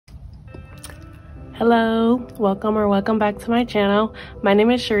Hello, welcome back to my channel. My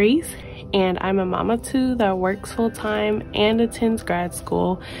name is Sharice and I'm a mama too that works full-time and attends grad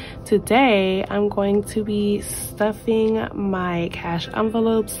school. Today I'm going to be stuffing my cash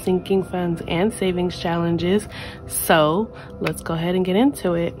envelopes, sinking funds, and savings challenges. So let's go ahead and get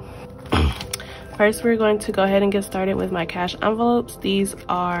into it. First, we're going to go ahead and get started with my cash envelopes. These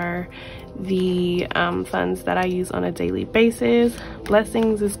are the funds that I use on a daily basis.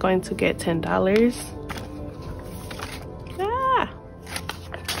 Blessings is going to get $10.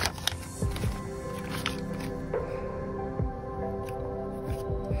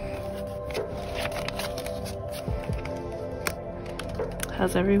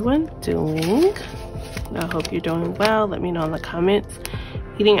 How's everyone doing? I hope you're doing well. Let me know in the comments.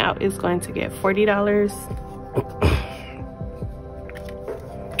 Eating out is going to get $40.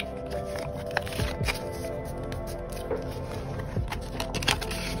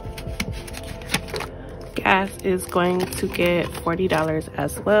 Gas is going to get $40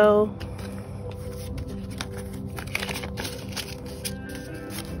 as well.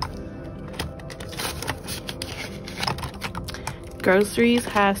 Groceries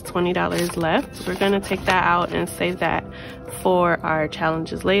has $20 left. We're gonna take that out and save that for our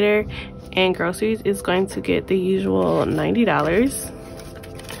challenges later. And groceries is going to get the usual $90.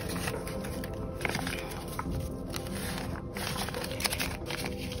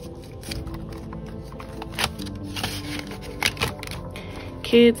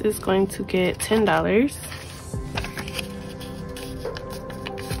 Kids is going to get $10.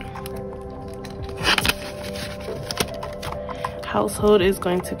 Household is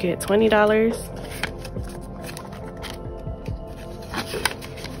going to get $20.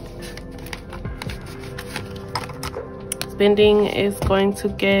 Spending is going to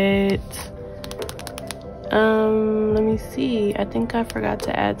get, let me see. I think I forgot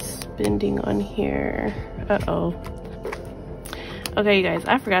to add spending on here. Okay, you guys,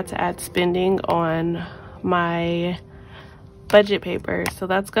 I forgot to add spending on my budget paper, so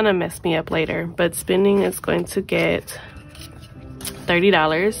that's gonna mess me up later. But spending is going to get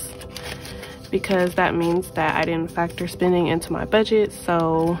 $30 because that means that I didn't factor spending into my budget,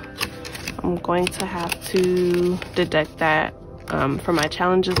 so I'm going to have to deduct that for my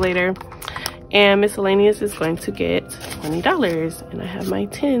challenges later. And miscellaneous is going to get $20, and I have my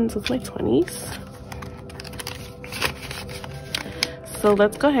 10s with my 20s. So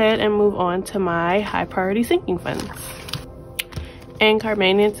let's go ahead and move on to my high priority sinking funds. And car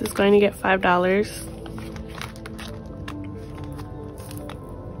maintenance is going to get $5.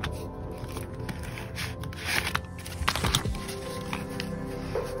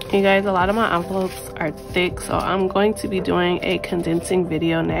 You guys, a lot of my envelopes are thick, so I'm going to be doing a condensing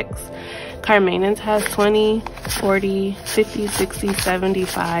video next. Car maintenance has 20, 40, 50, 60,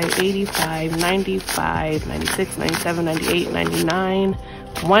 75, 85, 95, 96, 97, 98, 99,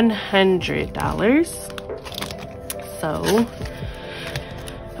 $100. So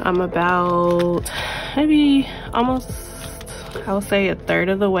I'm about maybe almost, I would say, a third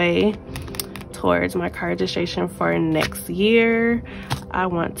of the way towards my car registration for next year. I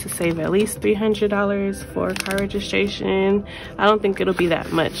want to save at least $300 for car registration. I don't think it'll be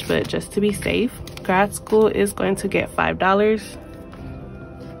that much, but just to be safe. Grad school is going to get $5.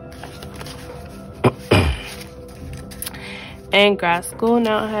 And grad school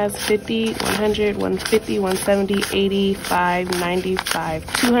now has 50, 100, 150, 170, 85,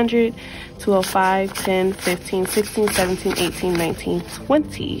 95, 200, 205, 10, 15, 16, 17, 18, 19,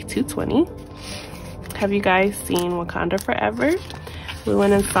 20, 220. Have you guys seen Wakanda Forever? We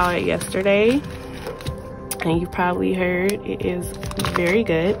went and saw it yesterday, and you probably heard it is very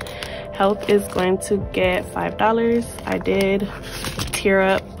good. Health is going to get $5. I did tear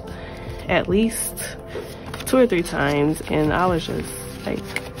up at least 2 or 3 times, and I was just like,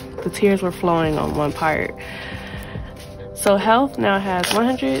 the tears were flowing on one part. So health now has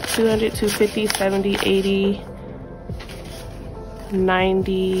 100, 200, 250, 70, 80,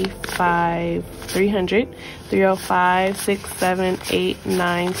 95, 300, 305, 6, 7, 8,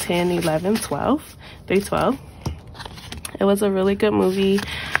 9, 10, 11, 12, 312. It was a really good movie.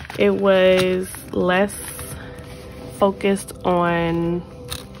 It was less focused on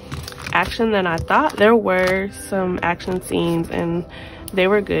action than I thought. There were some action scenes and they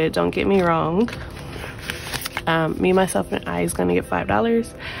were good, don't get me wrong. Me, Myself, and I is gonna get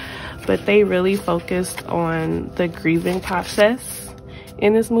 $5, but they really focused on the grieving process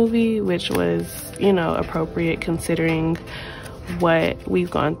in this movie, which was, you know, appropriate considering what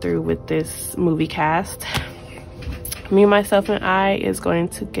we've gone through with this movie cast. Me, Myself, and I is going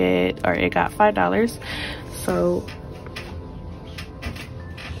to get, or it got $5. So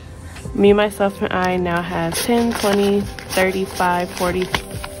Me, Myself, and I now has 10, 20, 35,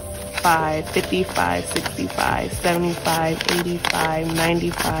 45, 55, 65, 75, 85,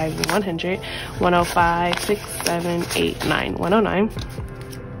 95, 100, 105, 6, 7, 8, 9, 109.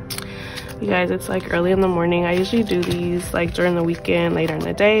 You guys, it's like early in the morning. I usually do these like during the weekend, later in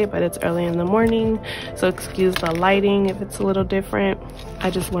the day, but it's early in the morning, so excuse the lighting if it's a little different. I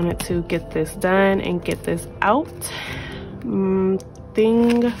just wanted to get this done and get this out.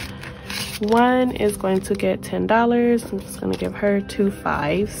 Thing one is going to get $10. I'm just going to give her 2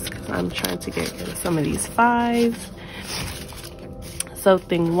 5s because I'm trying to get rid of some of these 5s. So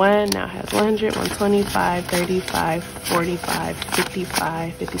thing one now has 100, 125, 35, 45,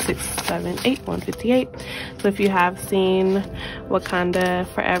 55, 56, 7, 8, 158. So if you have seen Wakanda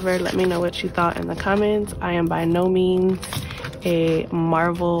Forever, let me know what you thought in the comments. I am by no means a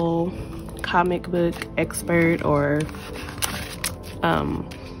Marvel comic book expert or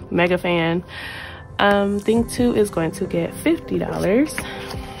mega fan. Thing two is going to get $50.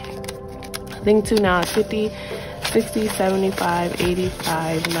 Thing two now is 50, 60, 75,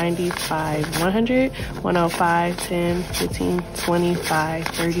 85, 95, 100, 105, 10, 15, 25,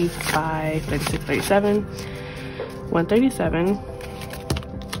 35, 36, 37, 137.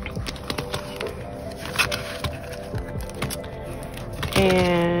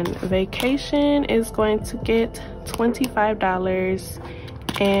 And Vacation is going to get $25.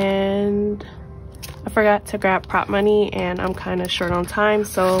 And I forgot to grab prop money and I'm kind of short on time,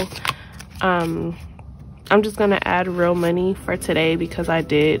 so I'm just gonna add real money for today because I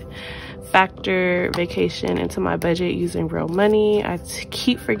did factor Vacation into my budget using real money. I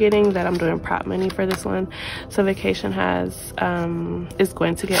keep forgetting that I'm doing prop money for this one. So Vacation has is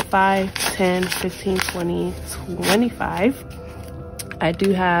going to get 5, 10, 15, 20, 25. I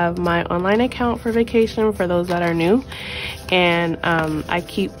do have my online account for Vacation for those that are new, and I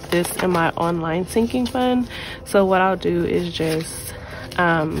keep this in my online sinking fund. So what I'll do is just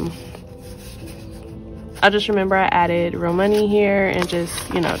I'll just remember I added real money here and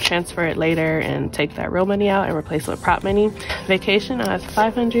just, you know, transfer it later and take that real money out and replace it with prop money. Vacation, I have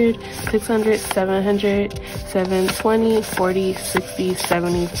 500, 600, 700, 720, 40, 60,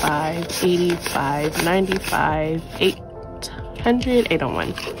 75, 85, 95, 800,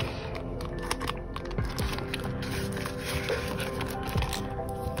 801.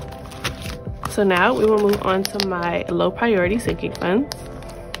 So now we will move on to my low priority sinking funds.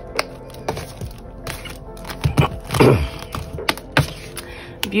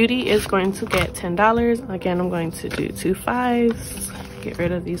 Beauty is going to get $10. Again, I'm going to do 2 5s. Get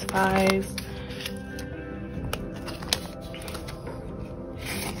rid of these 5s.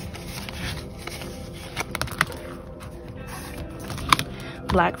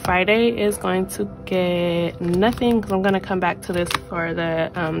 Black Friday is going to get nothing because I'm going to come back to this for the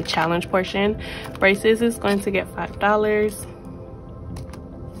challenge portion. Braces is going to get $5.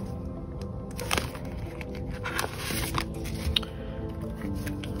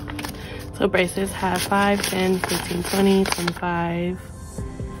 So braces have 5, 10, 15, 20, 25,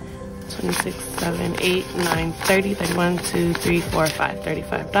 26, 7, 8, 9, 30, 31, 2, 3, 4, 5,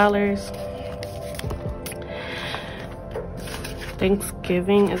 $35.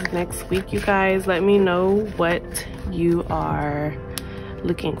 Thanksgiving is next week, you guys. Let me know what you are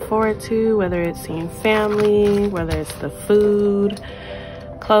looking forward to, whether it's seeing family, whether it's the food.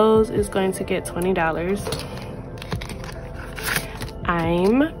 Clothes is going to get $20.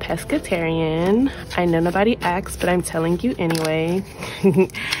 I'm pescatarian. I know nobody asked, but I'm telling you anyway.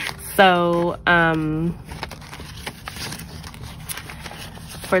 So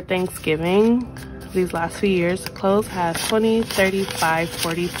for Thanksgiving these last few years, clothes have 20, 35,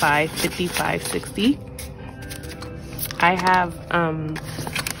 45, 55, 60. I have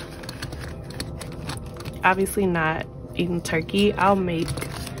obviously not eaten turkey. I'll make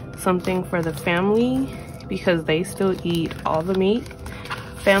something for the family because they still eat all the meat.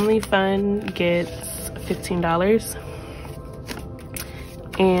 Family Fun gets $15.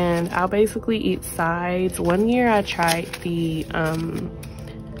 And I'll basically eat sides. One year I tried the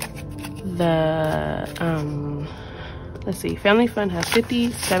let's see, Family Fun has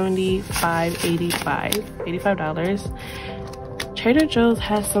 50, 75, $85. Trader Joe's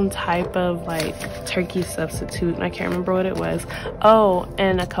has some type of like turkey substitute and I can't remember what it was. Oh,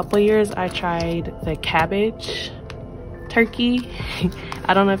 and a couple years I tried the cabbage turkey.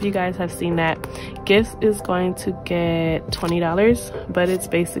 I don't know if you guys have seen that. Gifts is going to get $20, but it's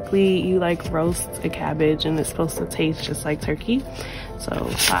basically you like roast a cabbage and it's supposed to taste just like turkey. So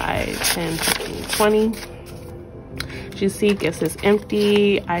 5, 10, 15, 20. You see, Gifts is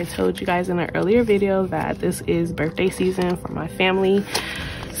empty. I told you guys in an earlier video that this is birthday season for my family,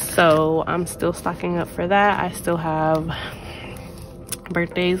 So I'm still stocking up for that. I still have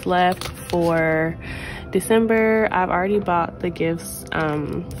birthdays left for December. I've already bought the gifts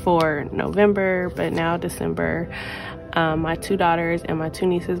for November, but now December, my 2 daughters and my 2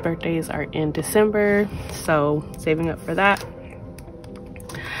 nieces' birthdays are in December, so saving up for that.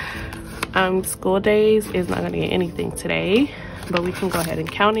 School days is not going to get anything today, but we can go ahead and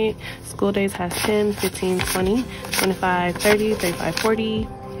count it. School days has 10, 15, 20, 25, 30, 35, 40,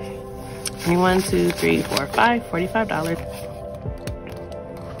 1, 2, 3, 4, 5,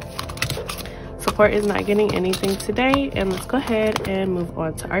 $45. Support is not getting anything today, and let's go ahead and move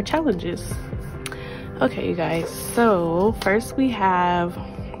on to our challenges. Okay, you guys, so first we have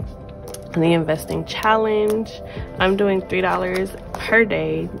the investing challenge. I'm doing $3 per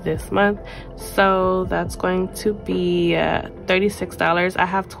day this month, so that's going to be $36. I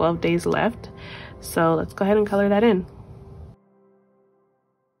have 12 days left, so let's go ahead and color that in.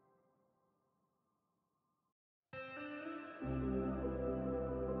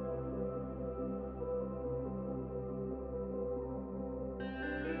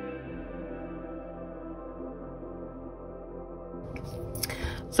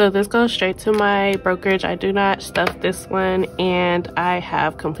 So this goes straight to my brokerage. I do not stuff this one, and I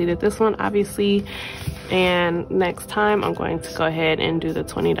have completed this one obviously, and next time I'm going to go ahead and do the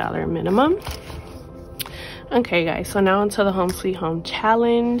 $20 minimum. Okay guys, so now into the Home Sweet Home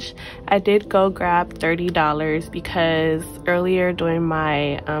challenge. I did go grab $30 because earlier during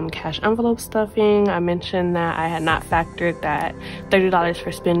my cash envelope stuffing, I mentioned that I had not factored that $30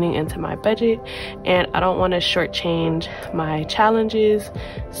 for spending into my budget, and I don't want to shortchange my challenges,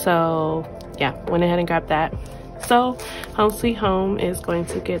 so yeah, went ahead and grabbed that. So Home Sweet Home is going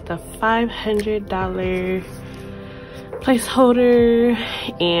to get the $500 placeholder,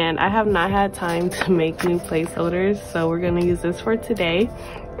 and I have not had time to make new placeholders, so we're going to use this for today.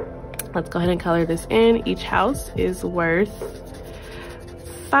 Let's go ahead and color this in. Each house is worth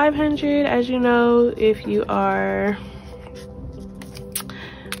 $500. As you know, if you are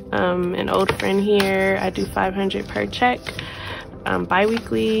an old friend here, I do $500 per check,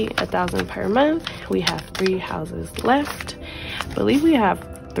 bi-weekly, $1,000 per month. We have 3 houses left. I believe we have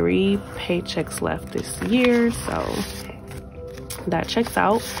 3 paychecks left this year, so that checks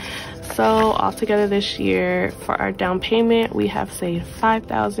out. So altogether this year for our down payment, we have saved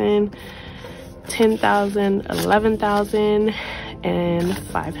 $5,000, $10,000, $11,000, and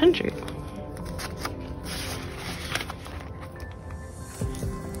 $500.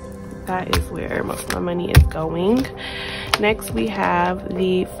 That is where most of my money is going. Next we have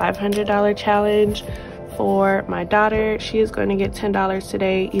the $500 challenge for my daughter. She is going to get $10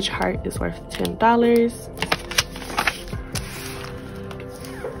 today. Each heart is worth $10.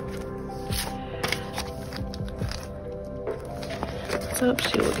 Up,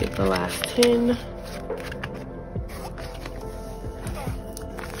 she will get the last 10.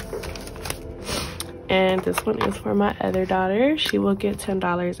 And this one is for my other daughter. She will get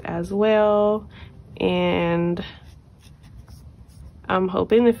 $10 as well, and I'm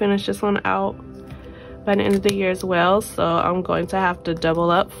hoping to finish this one out by the end of the year as well, so I'm going to have to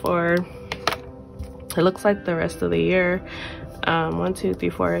double up for, it looks like, the rest of the year. 1, 2, 3,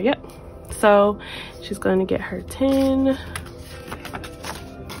 4, yep. So she's going to get her 10.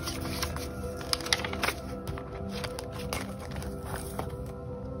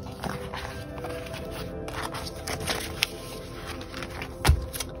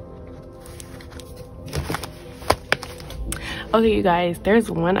 Okay, you guys, there's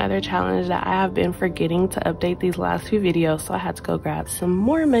one other challenge that I have been forgetting to update these last few videos, so I had to go grab some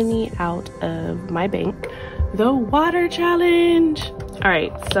more money out of my bank. The water challenge. All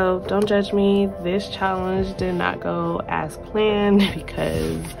right, so don't judge me. This challenge did not go as planned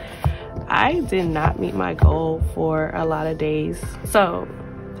because I did not meet my goal for a lot of days. So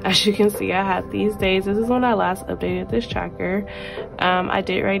as you can see, I had these days. This is when I last updated this tracker. I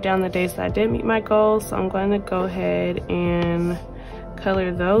did write down the days that I did meet my goals, so I'm going to go ahead and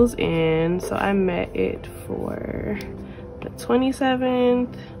color those in. So I met it for the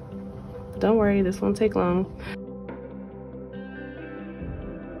 27th. Don't worry, this won't take long.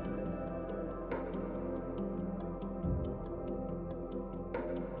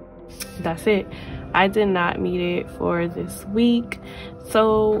 That's it. I did not meet it for this week.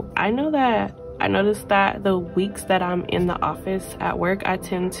 So I noticed that the weeks that I'm in the office at work, I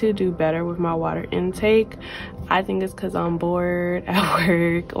tend to do better with my water intake. I think it's because I'm bored at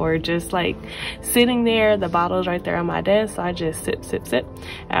work, or just like sitting there, the bottle's right there on my desk, so I just sip.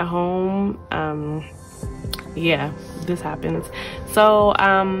 At home, yeah, this happens. So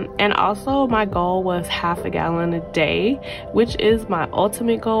and also my goal was half a gallon a day, which is my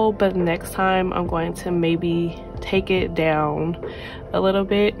ultimate goal, but next time I'm going to maybe take it down a little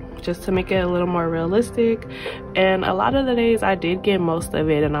bit just to make it a little more realistic. And a lot of the days I did get most of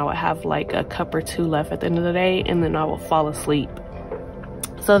it, and I would have like a cup or two left at the end of the day, and then I would fall asleep.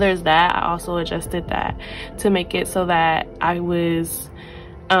 So there's that. I also adjusted that to make it so that I was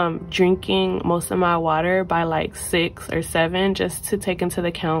drinking most of my water by like 6 or 7, just to take into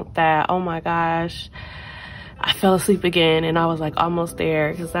account that, oh my gosh, I fell asleep again and I was like almost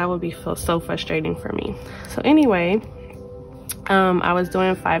there, because that would be so frustrating for me. So anyway, I was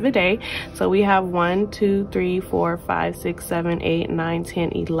doing 5 a day. So we have 1, 2, 3, 4, 5, 6, 7, 8, 9,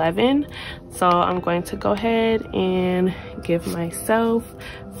 10, 11. So I'm going to go ahead and give myself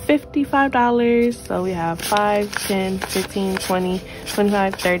 $55. So we have 5, 10, 15, 20,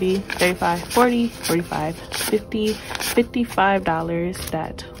 25, 30, 35, 40, 45, 50, $55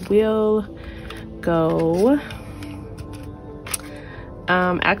 that will go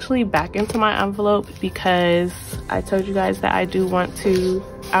actually back into my envelope, because I told you guys that I want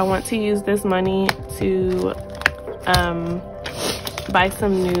to use this money to buy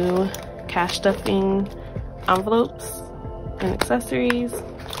some new cash stuffing envelopes and accessories.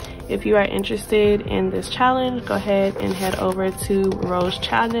 If you are interested in this challenge, go ahead and head over to Rose's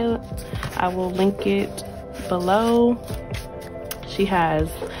channel. I will link it below. She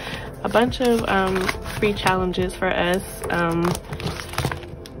has a bunch of free challenges for us.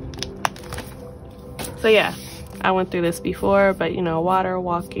 So yeah, I went through this before, but you know, water,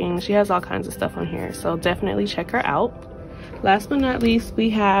 walking, she has all kinds of stuff on here, so definitely check her out. Last but not least,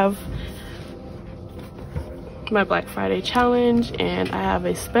 we have my Black Friday challenge, and I have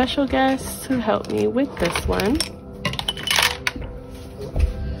a special guest to help me with this one.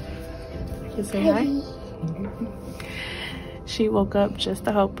 You say hi? She woke up just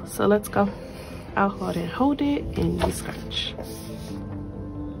to help, so let's go. I'll hold it and you scratch.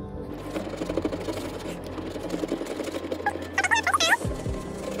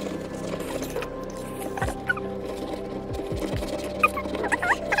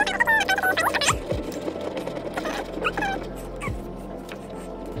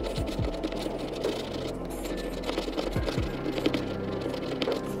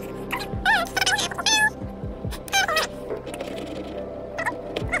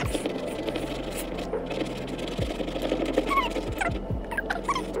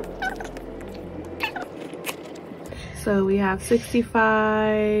 So we have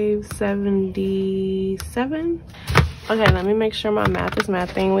 65, 77. Okay, let me make sure my math is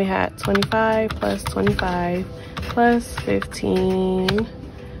mathing. We had 25 plus 25 plus 15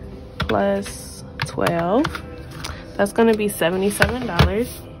 plus 12. That's gonna be $77.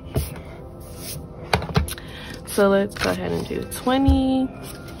 So let's go ahead and do 20,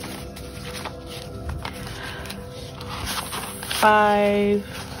 5,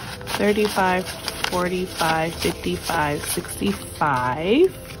 35, 45, 55,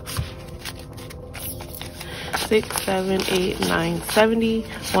 65, 6, 7, 8, 9, 70,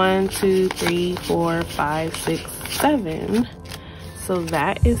 1, 2, 3, 4, 5, 6, 7. So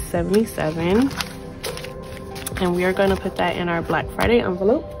that is 77. And we are going to put that in our Black Friday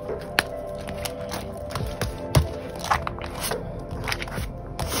envelope.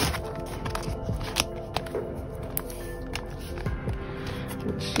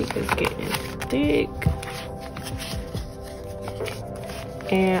 She is getting thick.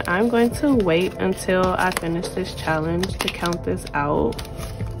 And I'm going to wait until I finish this challenge to count this out.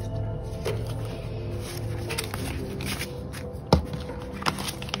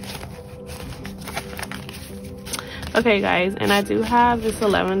 Okay guys, and I do have this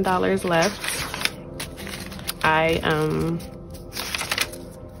 $11 left. I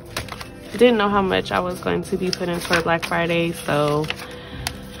didn't know how much I was going to be putting for Black Friday, so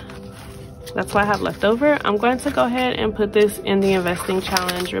that's what I have left over. I'm going to go ahead and put this in the investing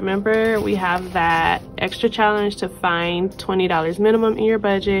challenge. Remember, we have that extra challenge to find $20 minimum in your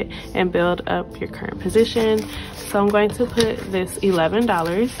budget and build up your current position. So I'm going to put this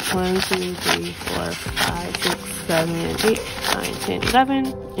 $11, 1, 2, 3, 4, 5, 6, 7, 8, 9, 10, 11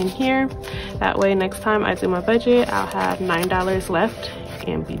 in here. That way next time I do my budget, I'll have $9 left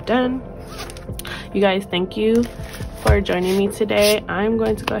and be done. You guys, thank you for joining me today. I'm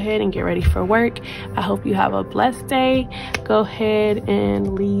going to go ahead and get ready for work. I hope you have a blessed day. Go ahead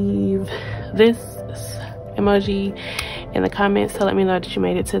and leave this emoji in the comments to let me know that you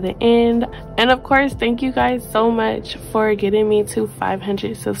made it to the end. And of course, thank you guys so much for getting me to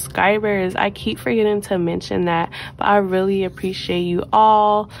 500 subscribers. I keep forgetting to mention that, but I really appreciate you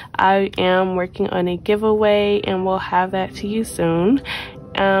all. I am working on a giveaway and we'll have that to you soon.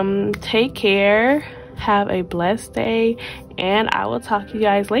 Take care, have a blessed day, and I will talk to you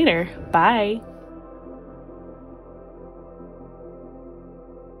guys later. Bye.